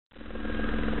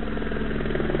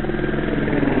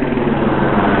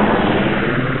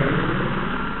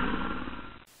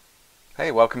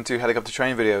Hi, welcome to Helicopter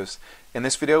Training Videos. In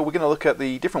this video we're going to look at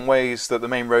the different ways that the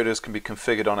main rotors can be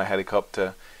configured on a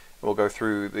helicopter. We'll go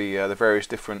through the various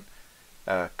different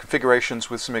configurations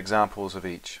with some examples of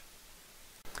each.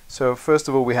 So first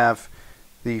of all we have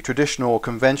the traditional or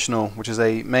conventional, which is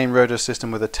a main rotor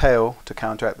system with a tail to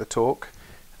counteract the torque,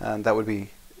 and that would be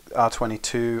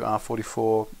R22,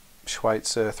 R44,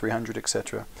 Schweitzer 300,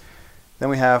 etc. Then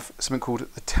we have something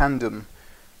called the Tandem.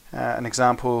 An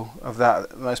example of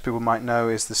that most people might know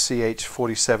is the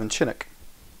CH-47 Chinook.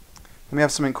 Then we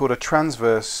have something called a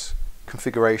transverse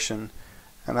configuration,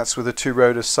 and that's with the two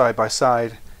rotors side by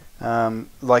side,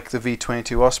 like the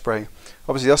V22 Osprey.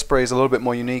 Obviously the Osprey is a little bit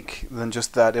more unique than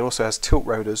just that. It also has tilt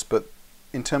rotors, but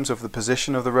in terms of the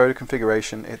position of the rotor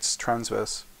configuration, it's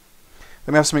transverse.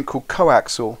 Then we have something called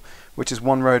Coaxial, which is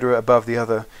one rotor above the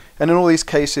other, and in all these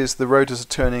cases the rotors are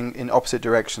turning in opposite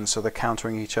directions, so they're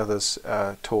countering each other's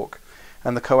torque.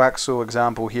 And the coaxial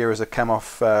example here is a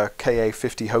Kamov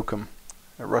Ka-50 Hokum,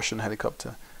 a Russian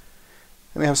helicopter.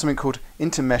 Then we have something called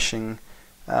Intermeshing.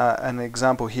 An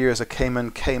example here is a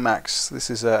Cayman K-Max. This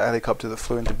is a helicopter that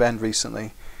flew into Bend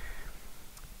recently.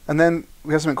 And then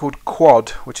we have something called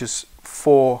Quad, which is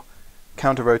 4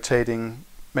 counter-rotating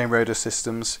main rotor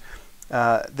systems.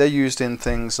 They're used in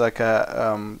things like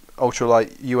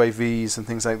ultralight UAVs and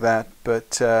things like that,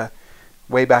 but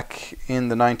way back in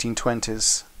the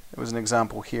 1920s it was an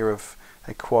example here of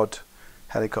a quad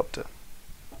helicopter.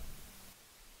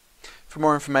 For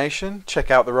more information,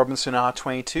 check out the Robinson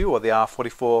R22 or the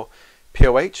R44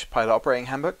 POH, Pilot Operating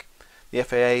Handbook. The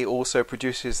FAA also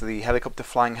produces the Helicopter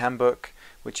Flying Handbook,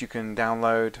 which you can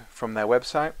download from their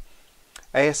website.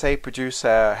 ASA produce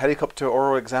a helicopter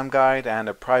oral exam guide and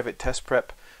a private test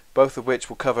prep, both of which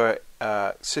will cover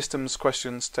systems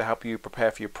questions to help you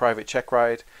prepare for your private check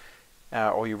ride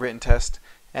or your written test.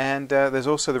 And there's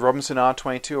also the Robinson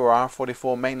R22 or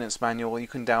R44 maintenance manual you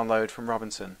can download from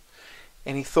Robinson.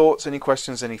 Any thoughts, any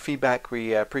questions, any feedback,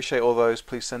 we appreciate all those.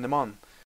 Please send them on.